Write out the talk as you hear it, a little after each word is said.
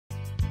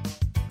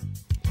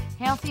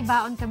Healthy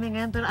baon kami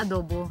ngayon pero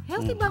adobo.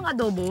 Healthy ba ang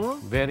adobo?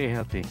 Very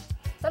healthy.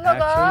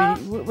 Talaga?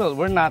 Actually, well,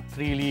 we're not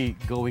really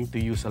going to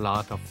use a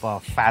lot of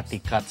fatty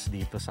cuts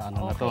dito sa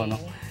ano na to,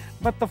 no?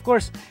 But of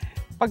course,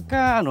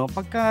 pagka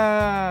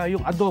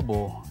yung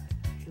adobo,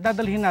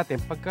 dadalhin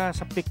natin pagka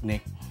sa picnic.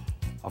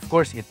 Of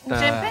course,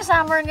 Siyempre,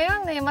 summer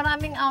ngayon eh,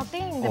 maraming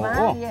outing, di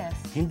ba? Yes.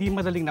 Hindi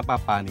madaling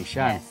napapanis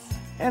yan. Yes.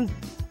 And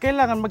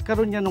kailangan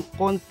magkaroon yan ng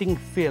konting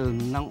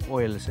film ng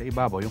oil sa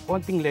ibabaw, yung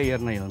konting layer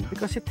na yun,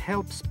 because it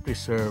helps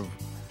preserve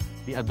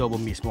the adobo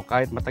mismo.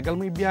 Kahit matagal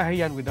mo ibiyahe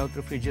yan without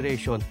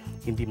refrigeration,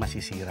 hindi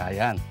masisira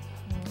yan.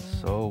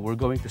 So, we're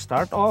going to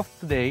start off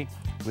today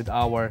with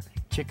our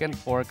chicken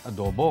pork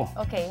adobo.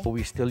 Okay.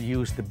 We still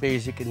use the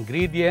basic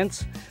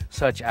ingredients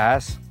such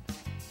as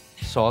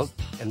salt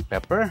and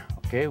pepper.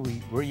 Okay,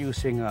 we're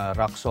using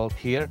rock salt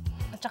here.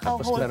 At saka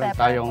Tapos whole meron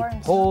tayong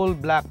peppercorns. whole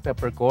black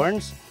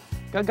peppercorns.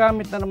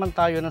 Gagamit na naman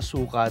tayo ng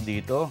suka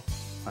dito.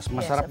 Mas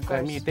masarap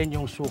gamitin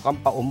yung sukang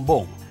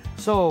paumbong.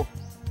 So,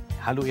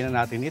 haluin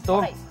na natin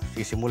ito. Okay.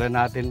 Sisimulan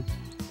natin,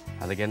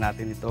 halagyan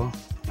natin ito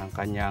ng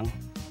kanyang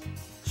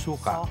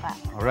suka.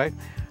 Alright?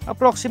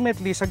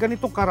 Approximately, sa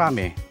ganitong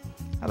karami,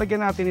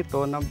 halagyan natin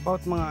ito ng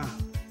about mga,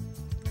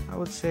 I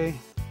would say,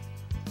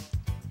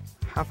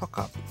 half a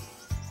cup.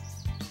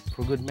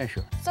 For good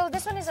measure. So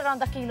this one is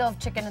around a kilo of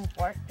chicken and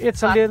pork?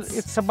 It's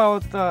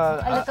about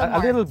a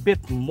little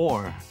bit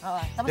more.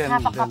 Tapos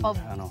half a cup of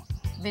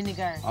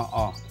vinegar.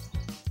 Oo.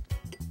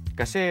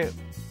 Kasi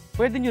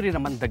pwede nyo rin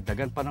naman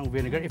dagdagan pa ng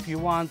vinegar if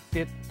you want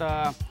it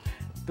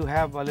to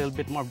have a little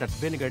bit more of that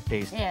vinegar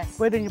taste. Yes.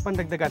 Pwede nyo pang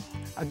dagdagan.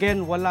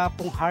 Again, wala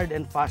pong hard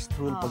and fast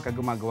rule pagka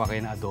gumagawa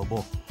kayo ng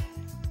adobo.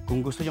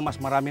 Kung gusto nyo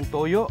mas maraming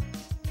toyo,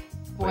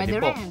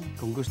 pwede po. Rin.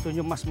 Kung gusto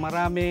nyo mas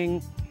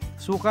maraming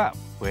suka,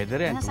 pwede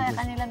rin. Nasa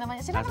kanila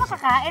naman. Sila naman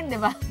kakain, di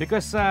ba?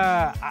 Because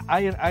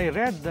I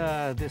read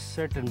this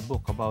certain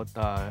book about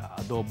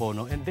adobo,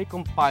 no? And they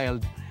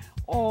compiled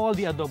all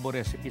the adobo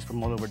recipes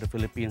from all over the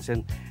Philippines.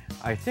 And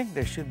I think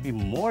there should be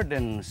more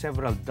than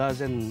several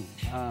dozen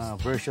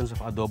versions of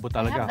adobo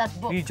talaga.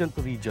 Region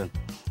to region.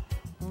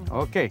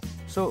 Okay.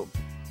 So,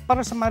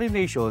 para sa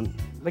marination,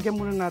 lagyan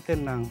muna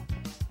natin ng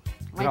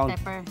ground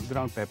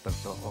pepper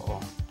to.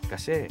 Oo.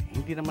 Kasi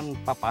hindi naman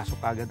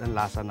papasok agad ang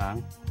lasa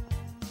ng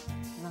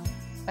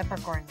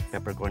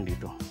peppercorn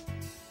dito.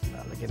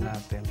 Lalagyan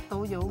natin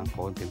toyo. Ng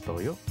konting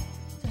toyo.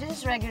 So this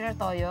is regular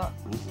toyo?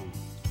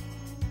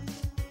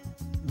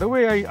 The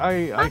way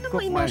I paano cook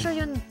mo i-measure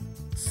yung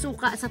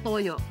suka sa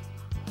toyo?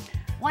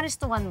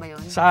 1:1 ba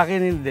yun? Sa akin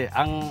hindi.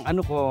 Ang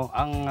ano ko,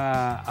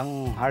 ang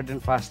hard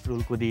and fast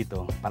rule ko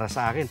dito, para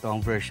sa akin to ang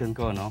version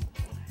ko, no.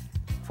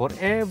 For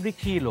every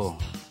kilo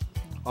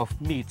of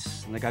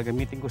meats na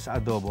gagamitin ko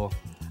sa adobo,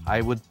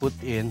 I would put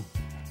in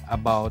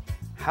about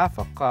half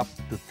a cup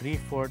to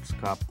 3/4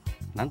 cup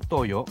ng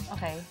toyo.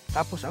 Okay.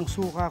 Tapos ang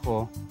suka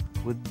ko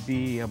would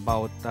be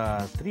about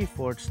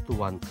 3/4 to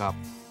 1 cup.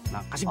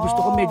 Kasi gusto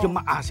ko medyo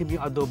maasim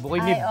yung adobo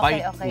ko, may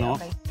bite, no?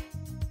 Okay.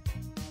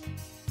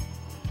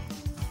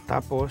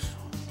 Tapos,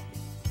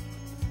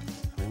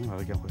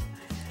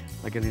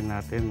 lagyan din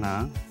natin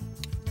ng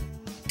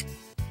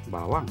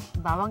bawang.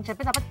 Bawang,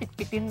 syempre dapat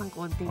pitpitin ng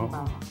konting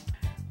bawang.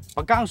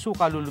 Pagka ang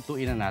suka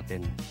lulutuin na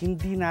natin,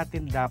 hindi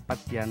natin dapat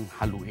yan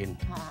haluin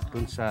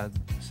dun sa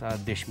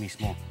dish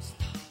mismo.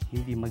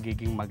 Hindi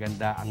magiging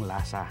maganda ang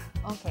lasa.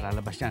 Okay.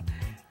 Lalabas yan.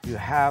 You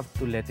have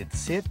to let it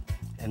sit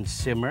and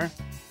simmer.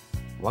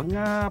 Huwag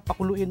nga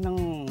pakuluin ng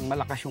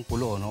malakas yung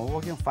kulo, no?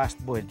 Huwag yung fast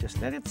boil. Just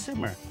let it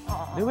simmer.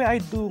 The way I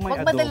do my adobo.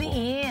 Huwag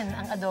madaliin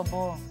ang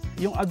adobo.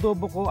 Yung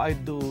adobo ko, I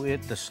do it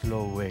the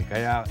slow way.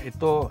 Kaya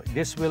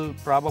this will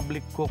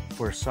probably cook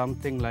for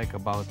something like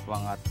about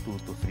mga 2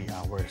 to 3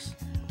 hours.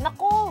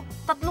 Naku,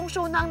 3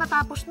 show na ang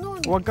natapos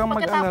nun. Huwag kang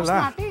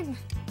mag-alala.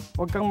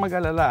 Huwag kang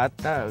mag-alala at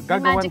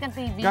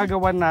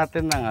gagawan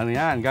natin ng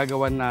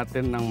gagawan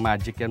natin ng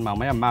magic yan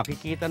mamaya.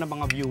 Makikita ng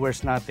mga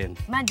viewers natin.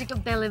 Magic of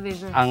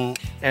television. Ang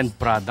end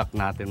product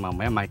natin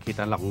mamaya.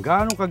 Makikita lang kung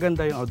gaano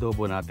kaganda yung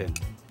adobo natin.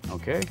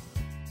 Okay?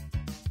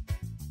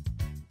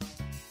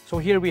 So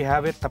here we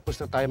have it. Tapos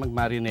na tayo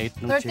mag-marinate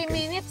ng 30 chicken. 30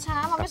 minutes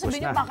ha? Mamaya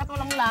sabihin niyo bakit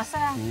walang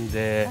lasa.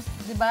 Hindi.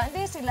 Diba?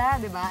 Hindi sila,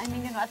 diba? I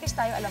mean, at least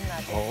tayo alam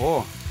natin.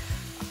 Oo.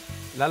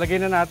 Lalagay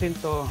na natin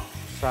to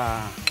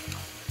sa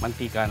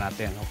mantika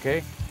natin,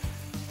 okay?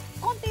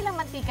 Konti lang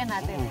mantika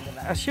natin,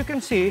 diba? As you can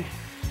see,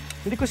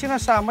 hindi ko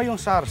sinasama yung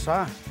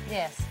sarsa.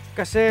 Yes.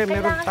 Kasi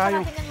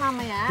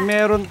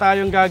meron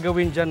tayong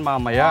gagawin dyan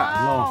mamaya. Wow,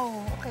 no?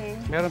 Okay.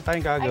 Meron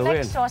tayong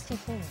gagawin. I like saucy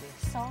food.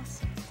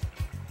 Saucy.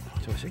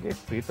 So sige,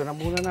 prito na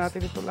muna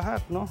natin ito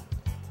lahat, no?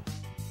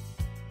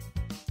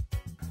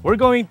 We're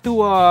going to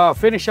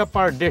finish up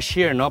our dish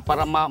here, no?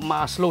 Para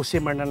ma-slow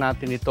simmer na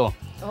natin ito.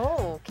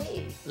 Oh,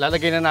 okay.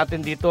 Lalagay na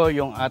natin dito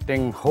yung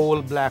ating whole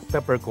black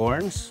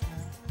peppercorns.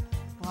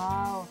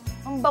 Wow.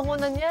 Ang bango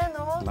na niya,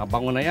 no?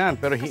 Nabango na yan.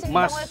 Pero kasi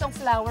bango na itong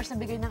flowers na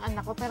bigay ng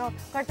anak ko. Pero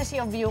courtesy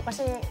of you,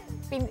 kasi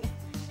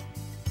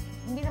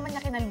hindi naman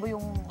niya kinalbo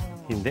yung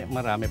Hindi,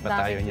 marami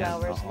pa tayo niyan.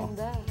 Flowers.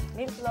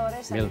 Mil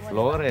flores. Mil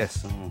flores.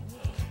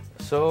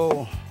 So,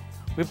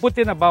 we put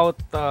in about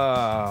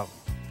 10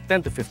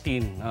 10 to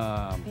 15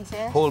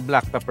 Pieces? whole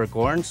black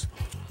peppercorns.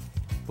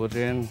 Put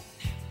in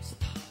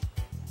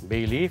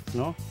bay leaf,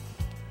 no?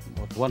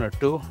 About 1 or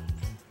 2.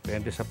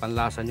 Depende sa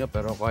panlasa nyo,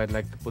 pero ako I'd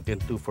like to put in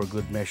 2 for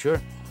good measure.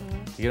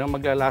 Yun ang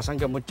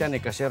maglalasang gamot yan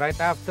eh, kasi right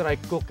after I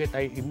cook it,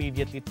 I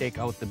immediately take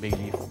out the bay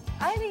leaf.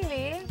 Ay,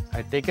 really?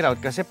 I take it out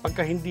kasi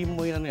pagka hindi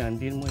mo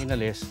hindi mo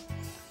inalis,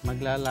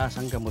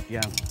 maglalasang gamot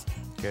yan.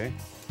 Okay?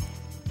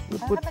 We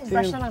Parang ka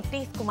nag-brush na ng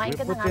teeth. Kumain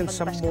ka na nga,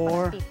 some mag-brush ka pa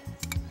more ng teeth.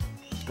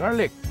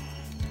 garlic.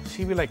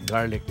 See, we like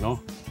garlic,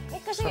 no?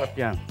 Eh, kasi Sarap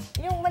yan.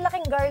 yung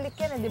malaking garlic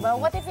yan, di ba?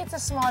 What if it's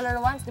a smaller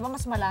ones? Di ba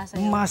mas malasa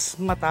yun? Mas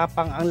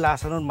matapang ang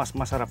lasa nun, mas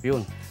masarap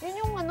yun. Yun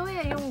yung ano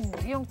eh,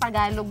 yung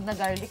Tagalog na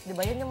garlic, di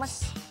ba? Yun yung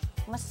mas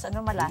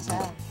malasa.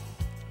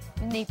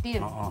 Yung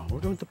native. Oo.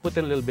 We're going to put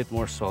in a little bit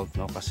more salt,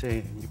 no?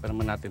 Kasi hindi pa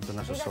naman natin ito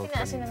nasa-salt Hindi natin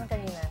naasin naman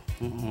kanina.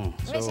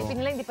 May isipin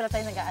nila, hindi pala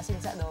tayo nag-aasin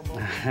sa adobo.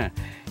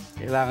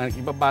 Kailangan,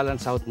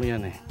 iba-balance out mo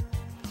yan eh.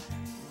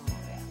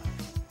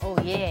 Oh,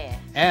 yeah.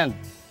 And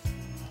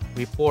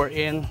we pour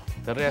in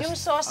the rest Yung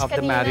sauce of the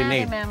kanina,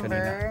 marinade.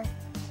 remember?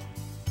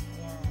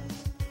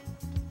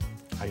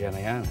 Ayan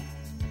na yan.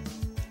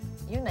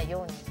 Yun na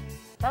yun.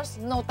 Tapos,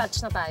 no touch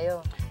na tayo.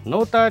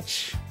 No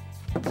touch.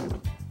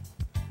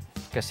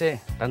 Kasi,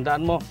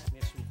 tandaan mo,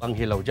 may supang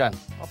hilaw dyan.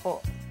 Opo.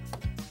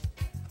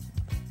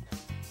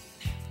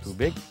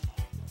 Tubig.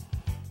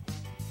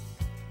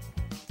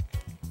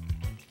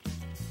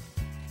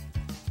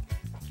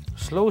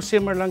 Slow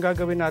simmer lang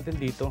gagawin natin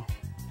dito.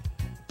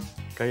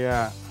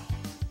 Kaya,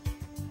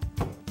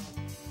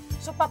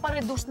 So,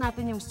 papareduce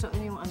natin yung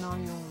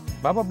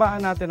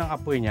bababaan natin ang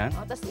apoy niyan.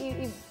 oh, tapos,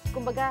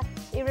 kumbaga,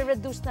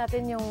 i-reduce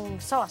natin yung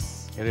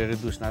sauce.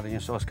 I-reduce natin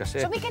yung sauce kasi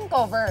So, we can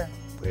cover.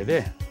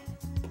 pwede.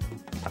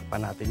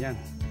 Takpan natin yan.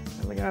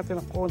 Lalagyan natin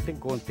ng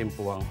konting-konting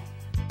puwang.